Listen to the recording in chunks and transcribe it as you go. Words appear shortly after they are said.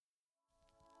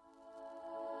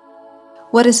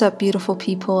What is up, beautiful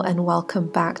people, and welcome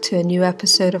back to a new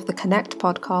episode of the Connect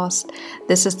podcast.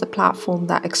 This is the platform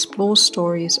that explores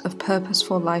stories of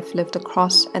purposeful life lived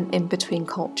across and in between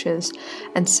cultures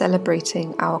and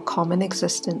celebrating our common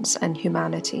existence and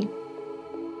humanity.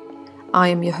 I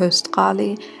am your host,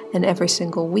 Ghali, and every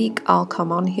single week I'll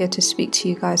come on here to speak to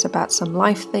you guys about some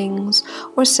life things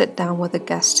or sit down with a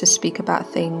guest to speak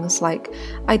about things like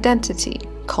identity,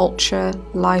 culture,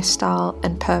 lifestyle,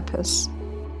 and purpose.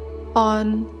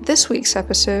 On this week's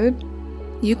episode,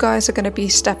 you guys are going to be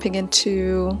stepping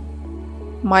into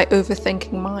my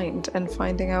overthinking mind and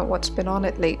finding out what's been on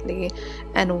it lately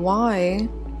and why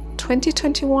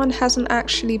 2021 hasn't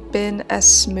actually been as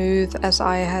smooth as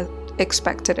I had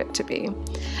expected it to be.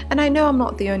 And I know I'm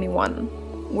not the only one.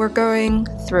 We're going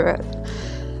through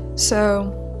it. So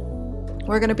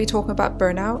we're going to be talking about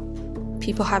burnout,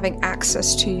 people having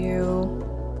access to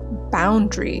you,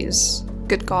 boundaries.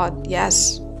 Good God,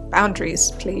 yes.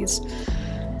 Boundaries, please.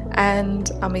 And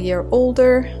I'm a year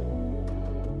older,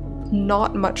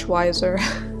 not much wiser.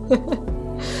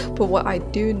 But what I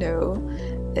do know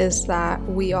is that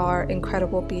we are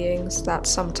incredible beings that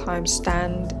sometimes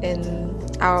stand in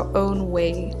our own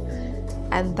way,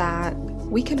 and that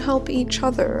we can help each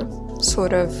other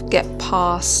sort of get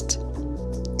past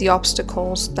the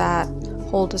obstacles that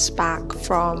hold us back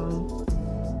from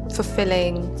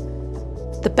fulfilling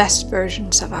the best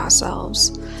versions of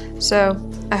ourselves.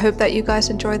 So I hope that you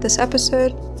guys enjoyed this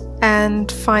episode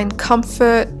and find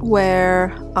comfort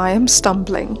where I am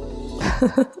stumbling.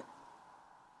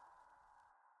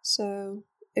 So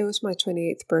it was my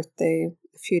 28th birthday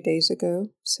a few days ago.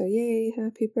 So yay,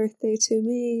 happy birthday to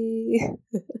me.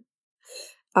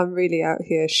 I'm really out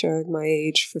here showing my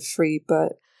age for free,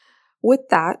 but with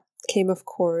that came, of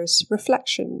course,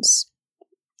 reflections.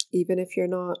 Even if you're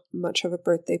not much of a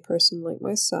birthday person like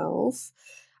myself,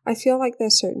 I feel like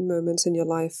there's certain moments in your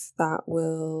life that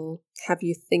will have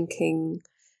you thinking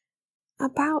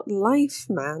about life,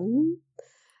 man.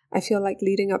 I feel like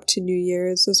leading up to New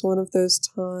Year's is one of those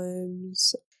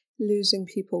times. Losing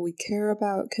people we care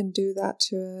about can do that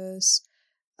to us.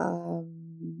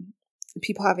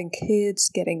 People having kids,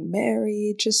 getting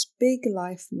married, just big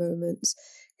life moments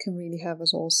can really have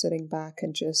us all sitting back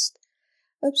and just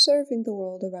observing the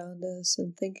world around us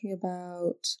and thinking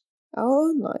about our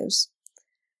own lives.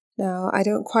 Now, I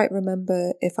don't quite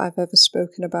remember if I've ever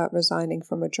spoken about resigning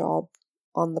from a job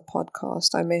on the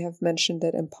podcast. I may have mentioned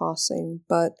it in passing,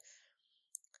 but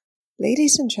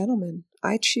ladies and gentlemen,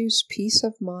 I choose peace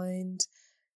of mind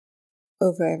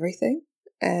over everything.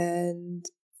 And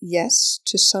yes,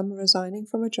 to some, resigning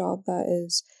from a job that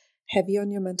is heavy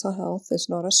on your mental health is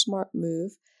not a smart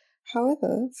move.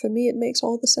 However, for me, it makes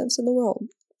all the sense in the world.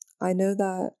 I know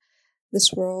that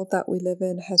this world that we live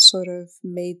in has sort of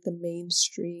made the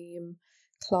mainstream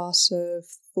class of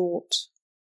thought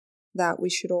that we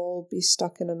should all be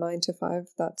stuck in a 9-to-5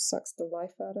 that sucks the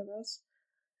life out of us.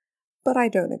 But I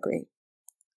don't agree.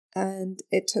 And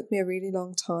it took me a really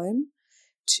long time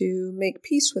to make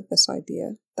peace with this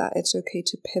idea that it's okay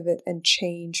to pivot and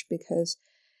change, because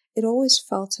it always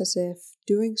felt as if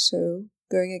doing so,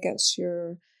 going against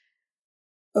your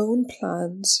own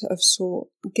plans of sort,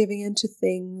 giving into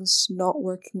things not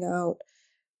working out,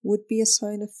 would be a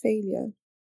sign of failure.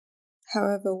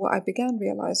 However, what I began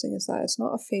realizing is that it's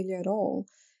not a failure at all.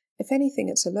 If anything,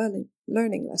 it's a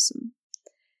learning lesson.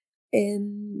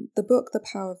 In the book The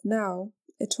Power of Now,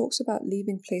 it talks about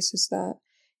leaving places that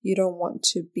you don't want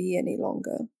to be any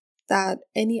longer, that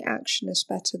any action is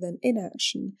better than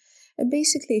inaction. And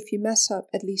basically, if you mess up,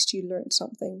 at least you learn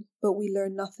something, but we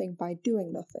learn nothing by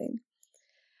doing nothing.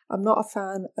 I'm not a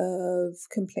fan of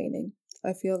complaining.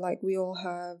 I feel like we all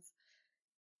have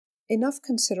enough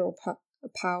considerable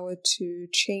power to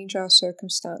change our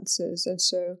circumstances. And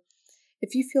so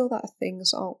if you feel that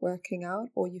things aren't working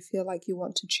out, or you feel like you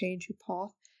want to change your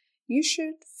path, you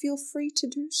should feel free to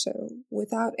do so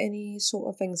without any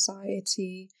sort of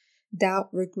anxiety, doubt,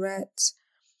 regret.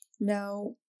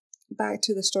 Now, back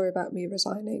to the story about me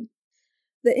resigning.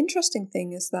 The interesting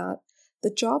thing is that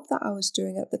the job that I was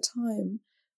doing at the time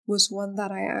was one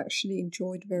that I actually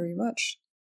enjoyed very much.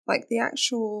 Like the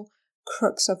actual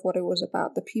crux of what it was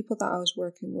about, the people that I was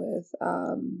working with,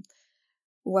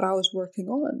 what I was working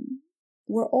on,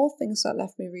 were all things that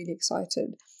left me really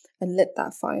excited and lit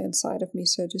that fire inside of me,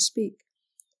 so to speak.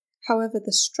 However,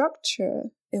 the structure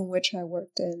in which I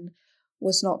worked in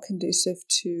was not conducive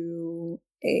to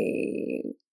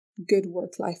a good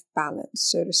work-life balance,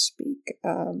 so to speak,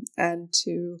 and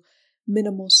to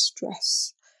minimal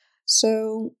stress.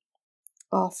 So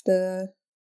after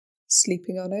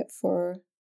sleeping on it for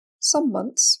some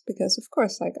months, because of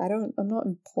course, I'm not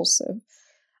impulsive,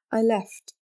 I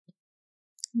left.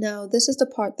 Now, this is the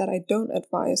part that I don't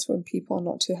advise when people are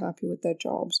not too happy with their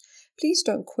jobs. Please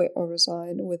don't quit or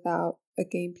resign without a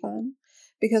game plan,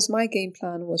 because my game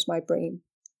plan was my brain.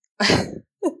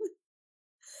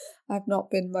 I've not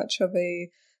been much of a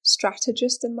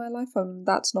strategist in my life.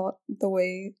 That's not the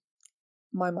way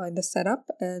my mind is set up.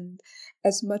 And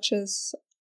as much as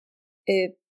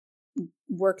it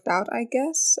worked out, I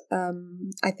guess,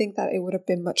 I think that it would have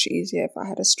been much easier if I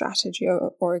had a strategy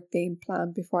or a game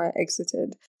plan before I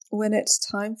exited. When it's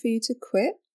time for you to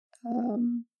quit,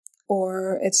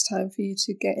 or it's time for you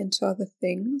to get into other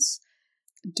things,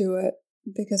 do it,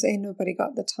 because ain't nobody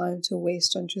got the time to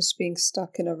waste on just being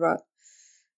stuck in a rut.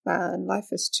 Man, life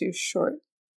is too short.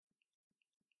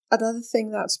 Another thing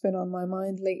that's been on my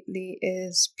mind lately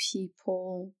is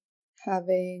people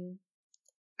having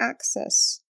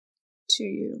access to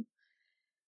you.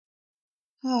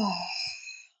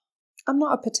 I'm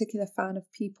not a particular fan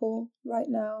of people right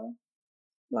now.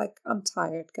 Like, I'm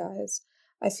tired, guys.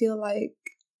 I feel like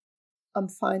I'm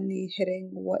finally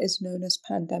hitting what is known as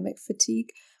pandemic fatigue.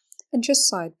 And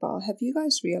just sidebar, have you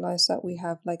guys realized that we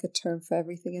have like a term for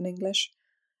everything in English?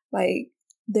 Like,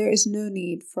 there is no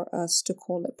need for us to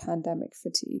call it pandemic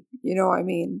fatigue. You know what I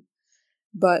mean?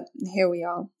 But here we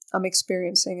are. I'm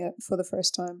experiencing it for the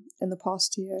first time in the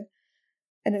past year.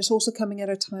 And it's also coming at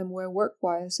a time where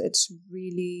work-wise, it's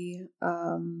really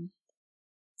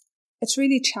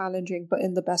challenging, but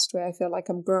in the best way. I feel like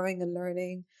I'm growing and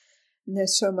learning, and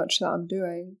there's so much that I'm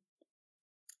doing.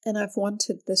 And I've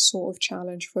wanted this sort of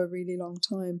challenge for a really long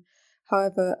time.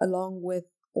 However, along with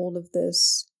all of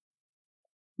this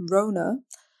Rona,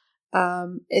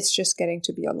 it's just getting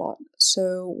to be a lot.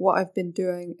 So what I've been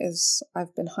doing is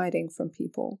I've been hiding from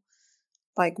people.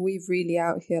 Like, we've really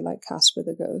out here like Casper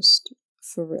the Ghost,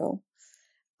 for real.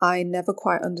 I never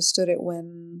quite understood it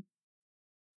when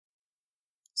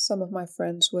some of my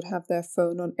friends would have their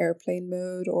phone on airplane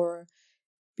mode or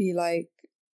be like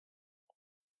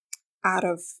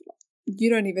you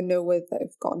don't even know where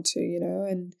they've gone to,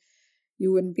 and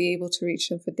you wouldn't be able to reach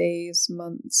them for days,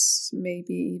 months,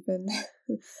 maybe even.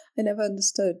 I never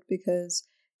understood, because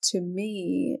to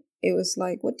me, it was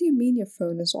like, what do you mean your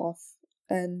phone is off?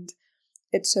 And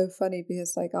it's so funny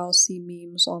because like I'll see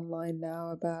memes online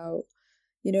now about,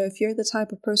 if you're the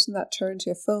type of person that turns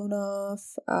your phone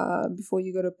off before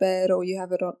you go to bed, or you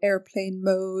have it on airplane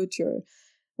mode, you're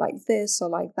like this or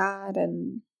like that.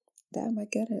 And damn, I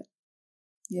get it.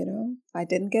 I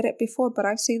didn't get it before, but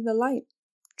I've seen the light.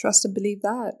 Trust and believe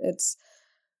that.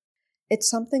 It's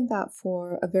something that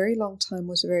for a very long time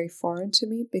was very foreign to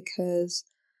me, because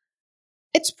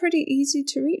it's pretty easy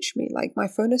to reach me. Like, my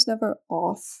phone is never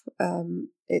off.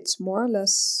 It's more or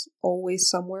less always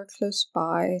somewhere close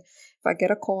by. If I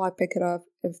get a call, I pick it up.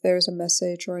 If there's a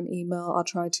message or an email, I'll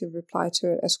try to reply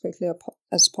to it as quickly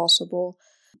as possible.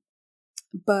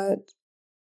 But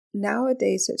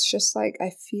nowadays, it's just like I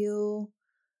feel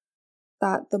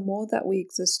that the more that we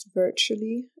exist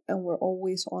virtually and we're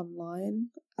always online,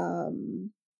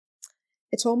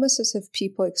 it's almost as if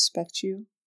people expect you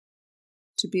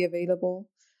to be available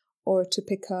or to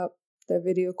pick up their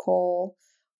video call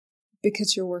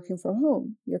because you're working from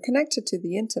home. You're connected to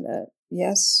the internet.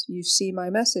 Yes, you see my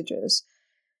messages.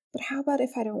 But how about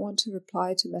if I don't want to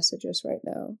reply to messages right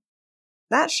now?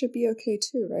 That should be okay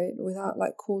too, right? Without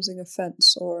like causing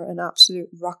offense or an absolute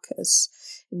ruckus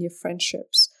in your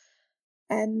friendships.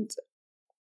 And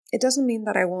it doesn't mean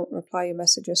that I won't reply your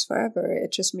messages forever.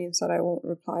 It just means that I won't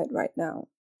reply it right now.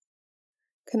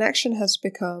 Connection has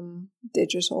become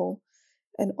digital.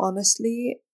 And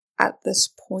honestly, at this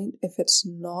point, if it's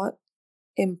not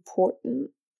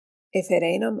important, if it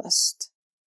ain't a must,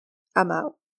 I'm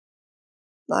out.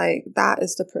 Like, that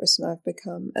is the person I've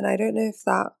become. And I don't know if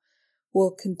that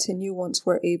will continue once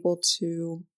we're able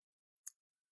to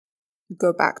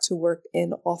go back to work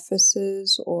in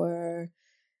offices, or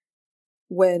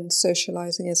when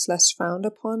socializing is less frowned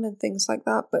upon and things like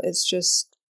that. But it's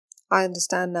just, I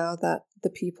understand now that the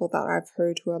people that I've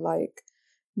heard who are like,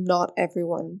 not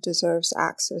everyone deserves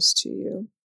access to you.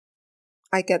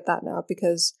 I get that now,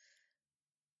 because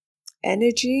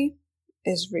energy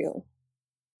is real.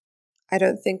 I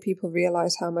don't think people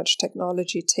realize how much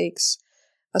technology takes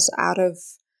us out of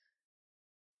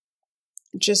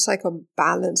just like a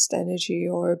balanced energy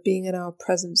or being in our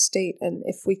present state. And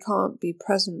if we can't be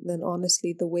present, then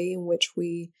honestly, the way in which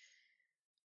we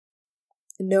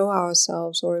know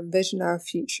ourselves or envision our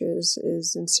futures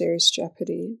is in serious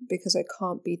jeopardy, because it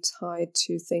can't be tied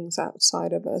to things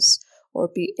outside of us or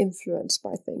be influenced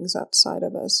by things outside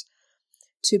of us.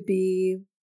 To be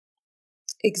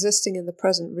existing in the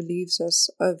present relieves us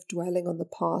of dwelling on the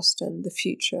past and the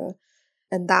future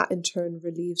And that in turn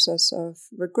relieves us of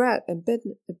regret and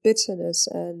bitterness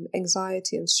and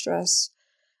anxiety and stress.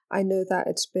 I know that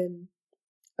it's been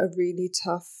a really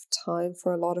tough time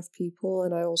for a lot of people,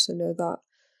 and I also know that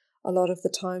a lot of the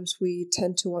times we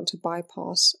tend to want to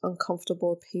bypass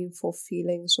uncomfortable, painful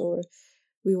feelings, or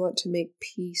we want to make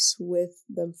peace with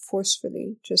them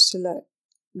forcefully just to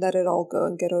let it all go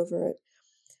and get over it.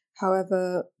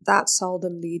 However, that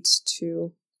seldom leads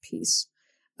to peace.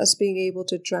 Us being able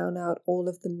to drown out all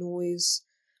of the noise,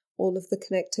 all of the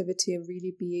connectivity, and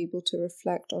really be able to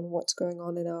reflect on what's going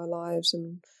on in our lives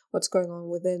and what's going on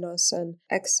within us, and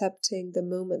accepting the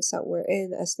moments that we're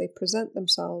in as they present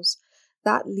themselves,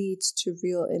 that leads to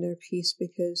real inner peace,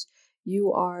 because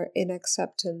you are in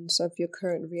acceptance of your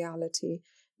current reality,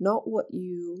 not what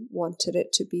you wanted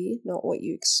it to be, not what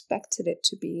you expected it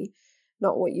to be,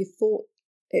 not what you thought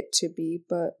it to be,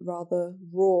 but rather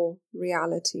raw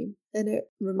reality. And it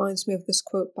reminds me of this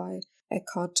quote by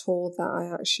Eckhart Tolle that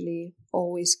I actually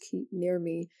always keep near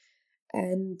me.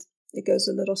 And it goes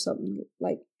a little something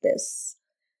like this.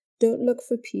 Don't look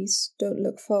for peace. Don't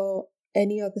look for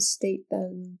any other state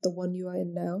than the one you are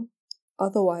in now.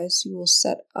 Otherwise, you will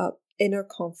set up inner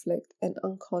conflict and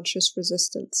unconscious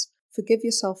resistance. Forgive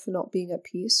yourself for not being at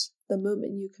peace. The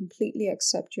moment you completely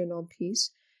accept your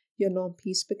non-peace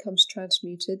becomes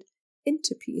transmuted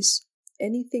into peace.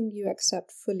 Anything you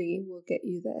accept fully will get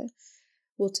you there,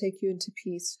 will take you into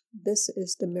peace. This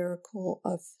is the miracle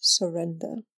of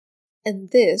surrender. And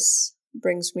this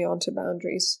brings me on to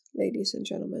boundaries, ladies and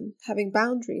gentlemen. Having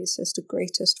boundaries is the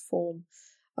greatest form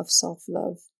of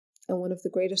self-love, and one of the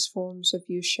greatest forms of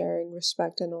you sharing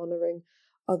respect and honoring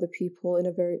other people in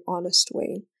a very honest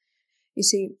way. You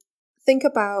see, think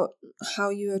about how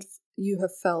you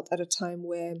have felt at a time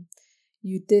where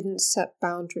you didn't set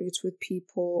boundaries with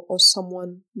people, or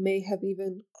someone may have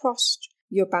even crossed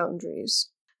your boundaries.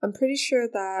 I'm pretty sure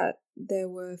that there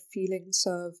were feelings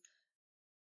of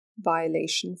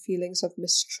violation, feelings of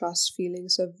mistrust,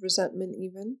 feelings of resentment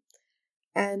even.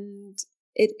 And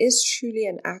it is truly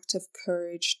an act of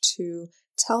courage to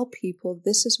tell people,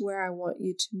 this is where I want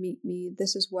you to meet me,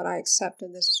 this is what I accept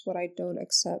and this is what I don't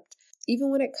accept,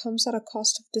 even when it comes at a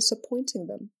cost of disappointing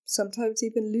them, sometimes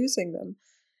even losing them.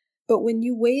 But when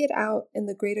you weigh it out in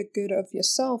the greater good of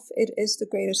yourself, it is the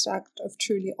greatest act of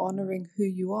truly honoring who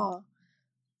you are.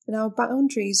 Now,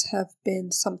 boundaries have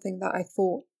been something that I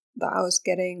thought that I was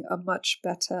getting a much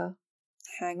better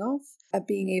hang of, at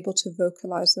being able to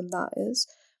vocalize them, that is.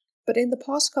 But in the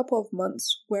past couple of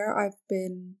months, where I've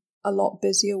been a lot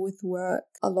busier with work,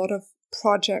 a lot of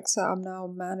projects that I'm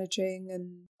now managing,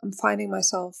 and I'm finding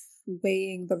myself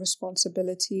weighing the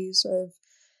responsibilities of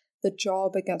the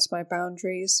job against my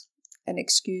boundaries, and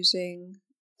excusing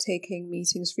taking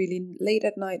meetings really late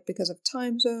at night because of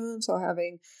time zones, or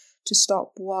having to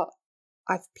stop what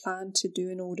I've planned to do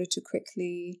in order to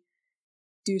quickly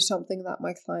do something that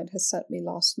my client has sent me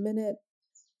last minute.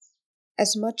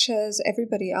 As much as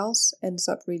everybody else ends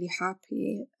up really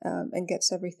happy and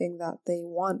gets everything that they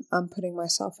want, I'm putting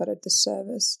myself at a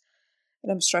disservice,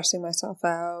 and I'm stressing myself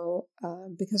out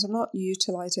because I'm not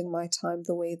utilizing my time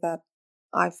the way that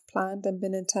I've planned and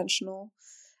been intentional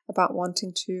about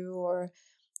wanting to, or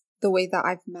the way that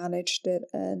I've managed it.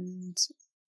 And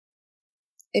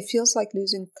it feels like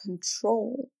losing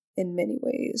control in many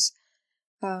ways.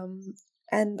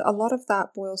 And a lot of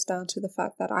that boils down to the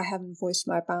fact that I haven't voiced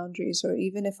my boundaries, or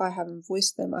even if I haven't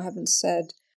voiced them, I haven't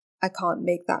said I can't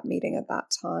make that meeting at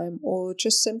that time, or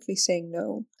just simply saying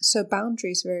no. So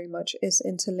boundaries very much is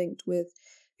interlinked with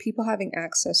people having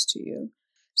access to you.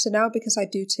 So now, because I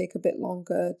do take a bit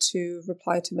longer to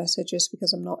reply to messages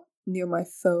because I'm not near my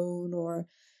phone, or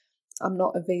I'm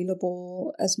not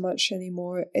available as much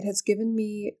anymore, it has given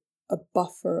me a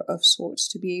buffer of sorts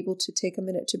to be able to take a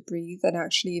minute to breathe and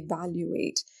actually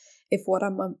evaluate if what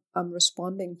I'm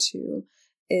responding to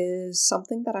is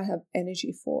something that I have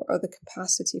energy for, or the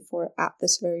capacity for at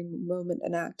this very moment,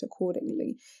 and act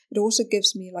accordingly. It also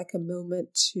gives me like a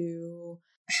moment to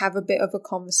have a bit of a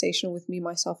conversation with me,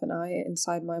 myself, and I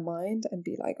inside my mind, and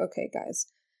be like, okay, guys,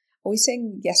 are we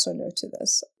saying yes or no to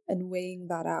this? And weighing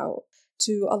that out.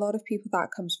 To a lot of people, that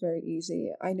comes very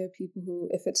easy. I know people who,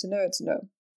 if it's a no, it's no.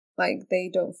 Like, they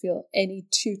don't feel any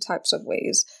two types of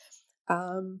ways.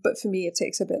 But for me, it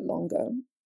takes a bit longer.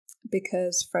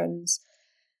 Because, friends,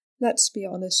 let's be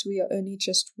honest, we are only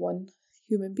just one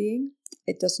human being.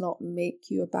 It does not make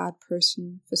you a bad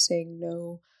person for saying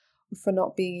no, or for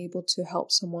not being able to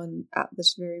help someone at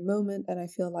this very moment. And I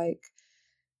feel like,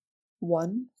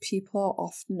 one, people are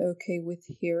often okay with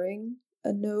hearing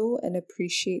a no and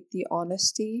appreciate the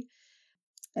honesty,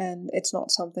 and it's not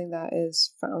something that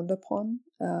is frowned upon.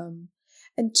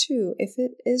 And two, if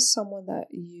it is someone that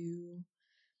you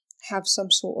have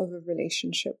some sort of a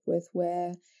relationship with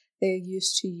where they're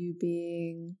used to you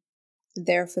being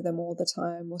there for them all the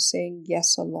time or saying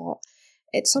yes a lot,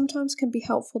 it sometimes can be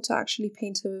helpful to actually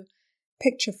paint a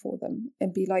picture for them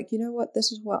and be like, you know what,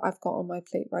 this is what I've got on my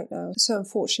plate right now. So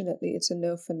unfortunately, it's a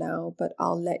no for now, but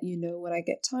I'll let you know when I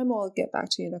get time, or I'll get back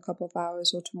to you in a couple of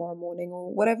hours or tomorrow morning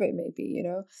or whatever it may be,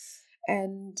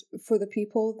 And for the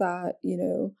people that,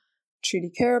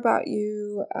 truly care about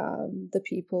you, the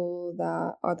people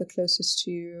that are the closest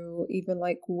to you, even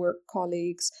like work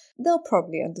colleagues, they'll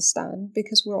probably understand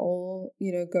because we're all,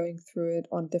 going through it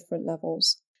on different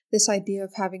levels. This idea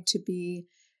of having to be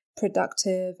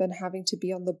productive and having to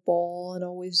be on the ball and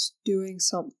always doing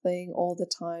something all the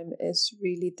time is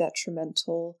really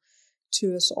detrimental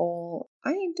to us all.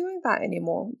 I ain't doing that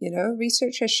anymore.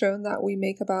 Research has shown that we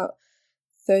make about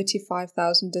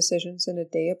 35,000 decisions in a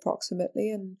day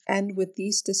approximately, and with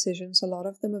these decisions, a lot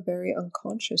of them are very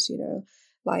unconscious,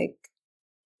 like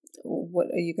what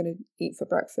are you going to eat for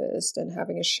breakfast, and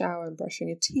having a shower and brushing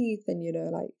your teeth, and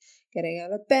like getting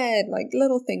out of bed, like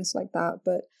little things like that.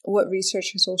 But what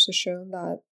research has also shown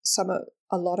that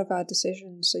a lot of our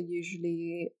decisions are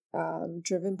usually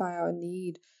driven by our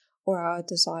need or our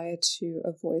desire to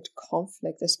avoid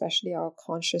conflict, especially our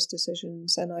conscious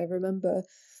decisions. And I remember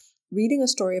reading a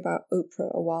story about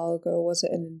Oprah a while ago. Was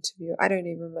it an interview? I don't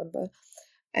even remember.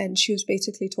 And she was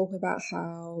basically talking about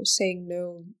how saying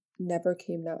no never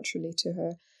came naturally to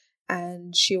her.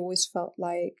 And she always felt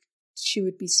like she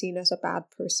would be seen as a bad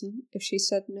person if she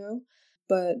said no.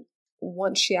 But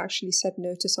once she actually said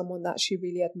no to someone that she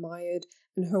really admired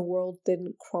and her world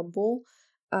didn't crumble,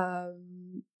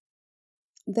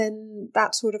 then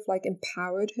that sort of like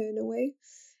empowered her in a way.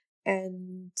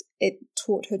 And it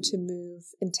taught her to move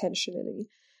intentionally.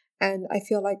 And I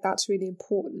feel like that's really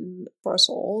important for us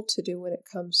all to do when it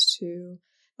comes to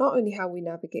not only how we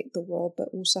navigate the world, but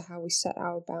also how we set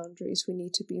our boundaries. We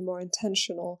need to be more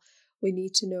intentional. We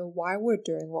need to know why we're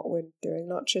doing what we're doing,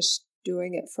 not just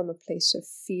doing it from a place of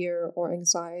fear or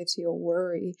anxiety or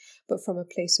worry, but from a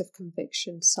place of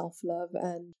conviction, self-love,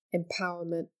 and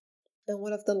empowerment. And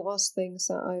one of the last things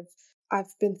that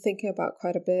I've been thinking about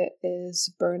quite a bit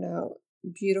is burnout.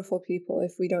 Beautiful people,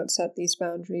 if we don't set these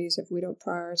boundaries, if we don't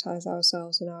prioritize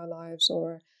ourselves in our lives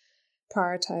or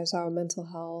prioritize our mental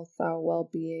health, our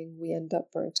well-being, we end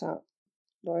up burnt out.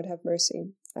 Lord have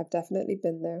mercy. I've definitely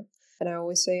been there. And I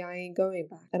always say I ain't going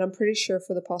back. And I'm pretty sure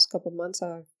for the past couple of months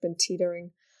I've been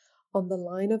teetering on the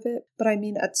line of it. But I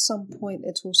mean, at some point,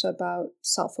 it's also about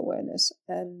self-awareness.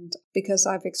 And because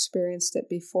I've experienced it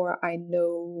before, I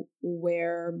know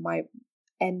where my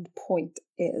end point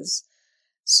is.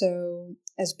 So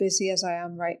as busy as I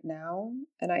am right now,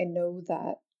 and I know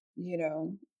that,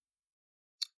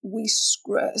 we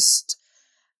stressed.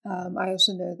 I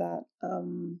also know that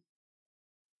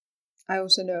I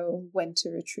also know when to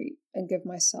retreat and give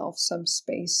myself some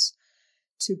space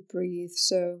to breathe.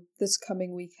 So this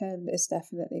coming weekend is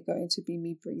definitely going to be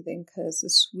me breathing, because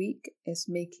this week is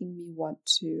making me want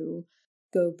to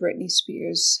go Britney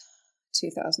Spears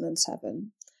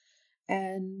 2007.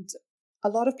 And a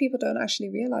lot of people don't actually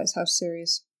realize how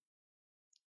serious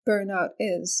burnout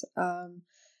is.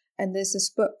 And there's this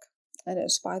book, and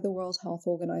it's by the World Health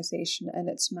Organization, and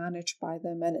it's managed by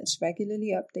them, and it's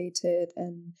regularly updated,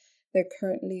 and they're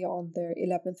currently on their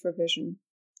 11th revision.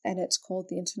 And it's called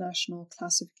the International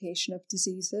Classification of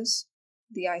Diseases,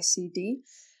 the ICD.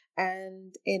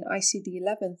 And in ICD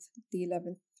 11th, the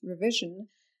 11th revision,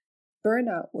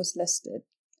 burnout was listed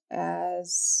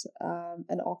as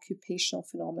an occupational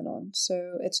phenomenon.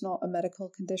 So it's not a medical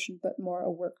condition, but more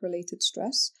a work-related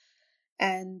stress.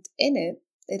 And in it,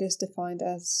 it is defined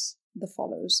as the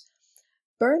follows.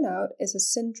 Burnout is a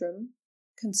syndrome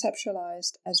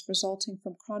conceptualized as resulting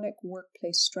from chronic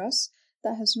workplace stress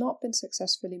that has not been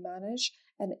successfully managed,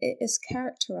 and it is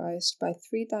characterized by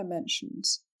 3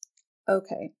 dimensions.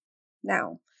 Okay,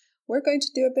 now we're going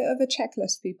to do a bit of a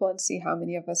checklist, people, and see how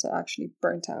many of us are actually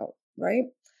burnt out, right?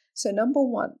 So number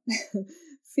 1,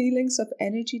 feelings of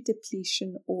energy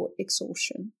depletion or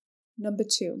exhaustion. Number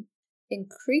 2,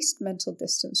 increased mental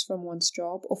distance from one's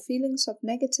job or feelings of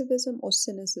negativism or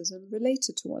cynicism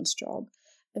related to one's job.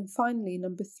 And finally,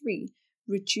 number 3,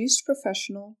 reduced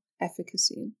professional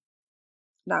efficacy.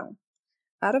 Now,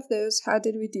 out of those, how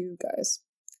did we do, guys?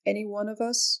 Any one of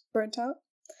us burnt out?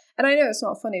 And I know it's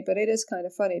not funny, but it is kind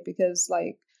of funny because,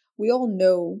 we all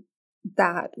know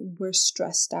that we're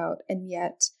stressed out, and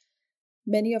yet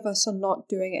many of us are not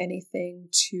doing anything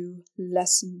to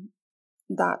lessen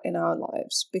that in our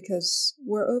lives because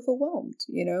we're overwhelmed,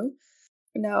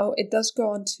 Now, it does go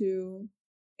on to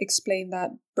explain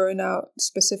that burnout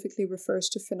specifically refers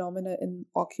to phenomena in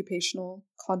occupational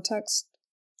context,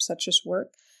 such as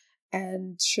work,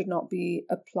 and should not be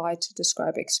applied to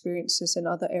describe experiences in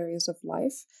other areas of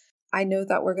life. I know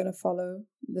that we're going to follow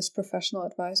this professional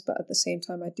advice, but at the same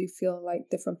time, I do feel like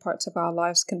different parts of our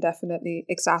lives can definitely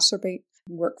exacerbate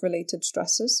work-related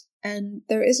stresses. And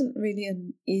there isn't really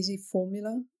an easy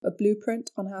formula, a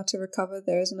blueprint on how to recover.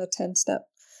 There isn't a 10-step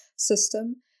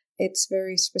system. It's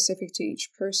very specific to each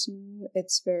person.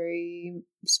 It's very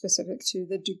specific to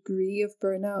the degree of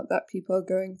burnout that people are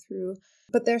going through.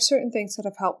 But there are certain things that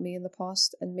have helped me in the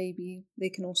past, and maybe they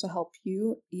can also help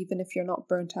you, even if you're not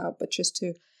burnt out, but just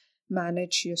to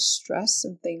manage your stress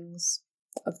and things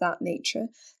of that nature.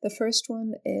 The first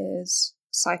one is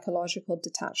psychological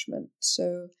detachment.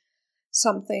 So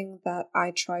something that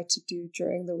I try to do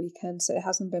during the weekends. It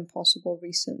hasn't been possible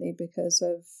recently because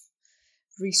of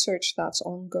research that's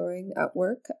ongoing at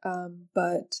work,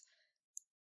 but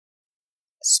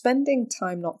spending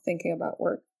time not thinking about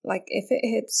work. Like if it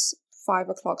hits 5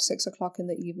 o'clock, 6 o'clock in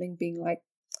the evening, being like,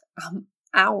 I'm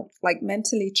out, like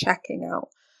mentally checking out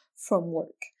from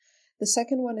work. The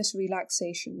second one is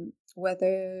relaxation,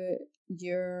 whether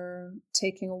you're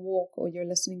taking a walk or you're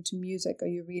listening to music or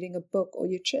you're reading a book or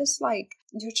you're just like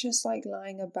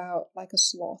lying about like a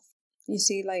sloth. You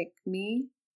see, like me,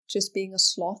 just being a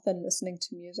sloth and listening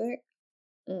to music,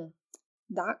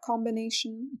 that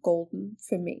combination, golden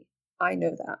for me. I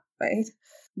know that, right?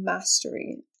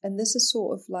 Mastery. And this is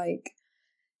sort of like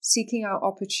seeking out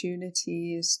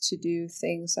opportunities to do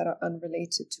things that are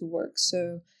unrelated to work.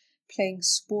 So playing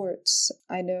sports.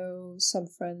 I know some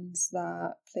friends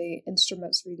that play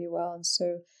instruments really well, and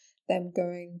so them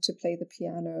going to play the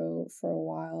piano for a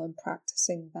while and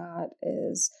practicing that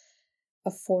is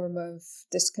a form of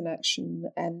disconnection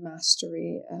and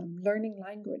mastery. Learning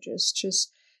languages,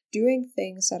 just doing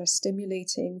things that are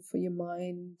stimulating for your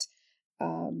mind,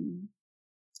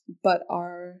 but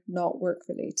are not work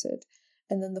related.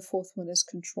 And then the fourth one is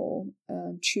control,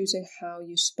 choosing how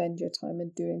you spend your time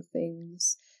and doing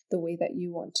things the way that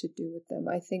you want to do with them.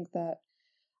 I think that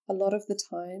a lot of the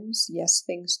times, yes,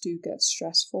 things do get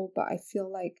stressful, but I feel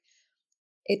like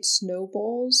it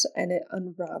snowballs and it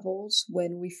unravels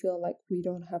when we feel like we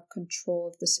don't have control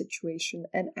of the situation.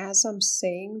 And as I'm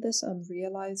saying this, I'm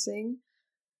realizing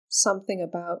something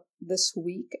about this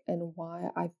week and why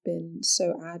I've been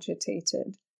so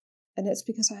agitated. And it's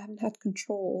because I haven't had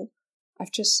control.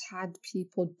 I've just had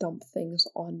people dump things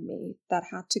on me that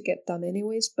had to get done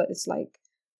anyways, but it's like,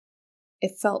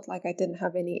 it felt like I didn't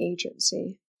have any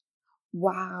agency.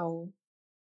 Wow,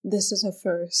 this is a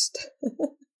first.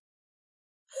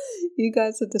 You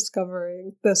guys are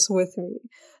discovering this with me.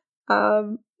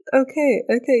 Okay,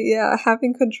 yeah,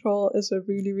 having control is a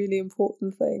really, really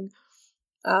important thing.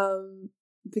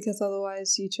 Because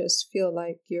otherwise you just feel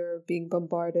like you're being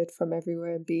bombarded from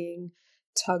everywhere and being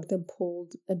tugged and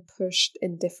pulled and pushed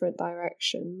in different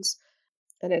directions.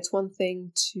 And it's one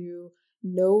thing to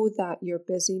know that you're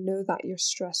busy, know that you're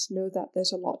stressed, know that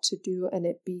there's a lot to do and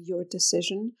it be your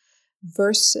decision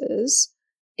versus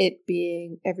it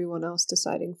being everyone else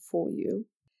deciding for you.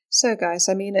 So guys,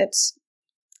 I mean, it's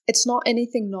not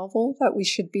anything novel that we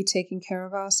should be taking care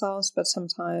of ourselves, but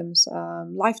sometimes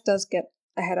life does get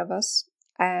ahead of us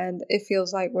and it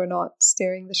feels like we're not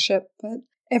steering the ship, but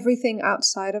everything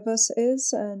outside of us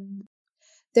is. And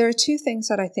there are two things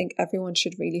that I think everyone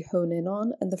should really hone in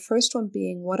on. And the first one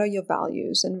being, what are your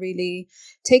values? And really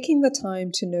taking the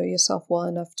time to know yourself well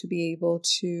enough to be able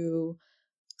to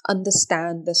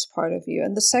understand this part of you.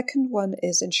 And the second one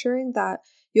is ensuring that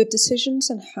your decisions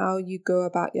and how you go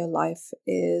about your life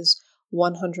is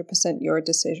 100% your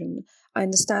decision. I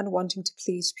understand wanting to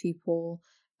please people,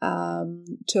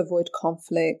 to avoid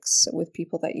conflicts with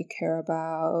people that you care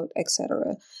about,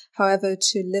 etc. However,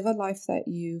 to live a life that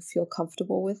you feel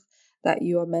comfortable with, that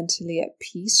you are mentally at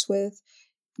peace with,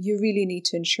 you really need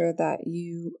to ensure that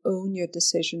you own your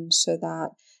decisions so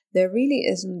that there really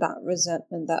isn't that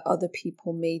resentment that other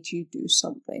people made you do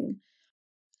something.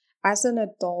 As an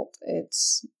adult,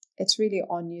 it's really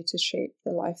on you to shape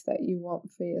the life that you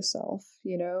want for yourself.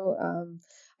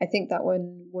 I think that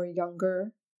when we're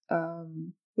younger,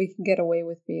 we can get away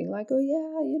with being like, oh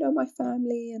yeah, my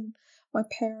family and my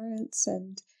parents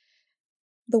and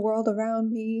the world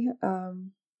around me.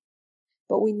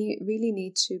 But we really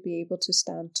need to be able to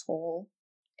stand tall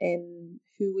in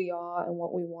who we are and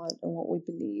what we want and what we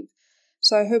believe.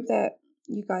 So I hope that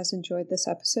you guys enjoyed this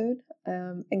episode,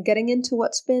 and getting into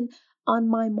what's been on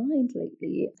my mind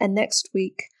lately. And next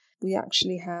week, we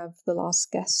actually have the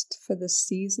last guest for this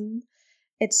season.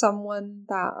 It's someone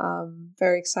that I'm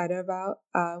very excited about.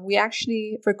 We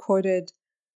actually recorded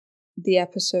the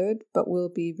episode, but we'll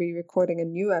be re-recording a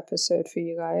new episode for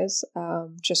you guys,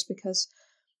 just because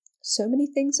so many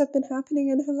things have been happening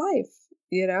in her life,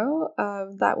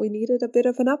 that we needed a bit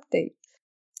of an update.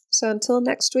 So until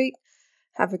next week,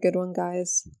 have a good one,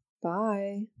 guys.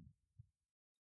 Bye.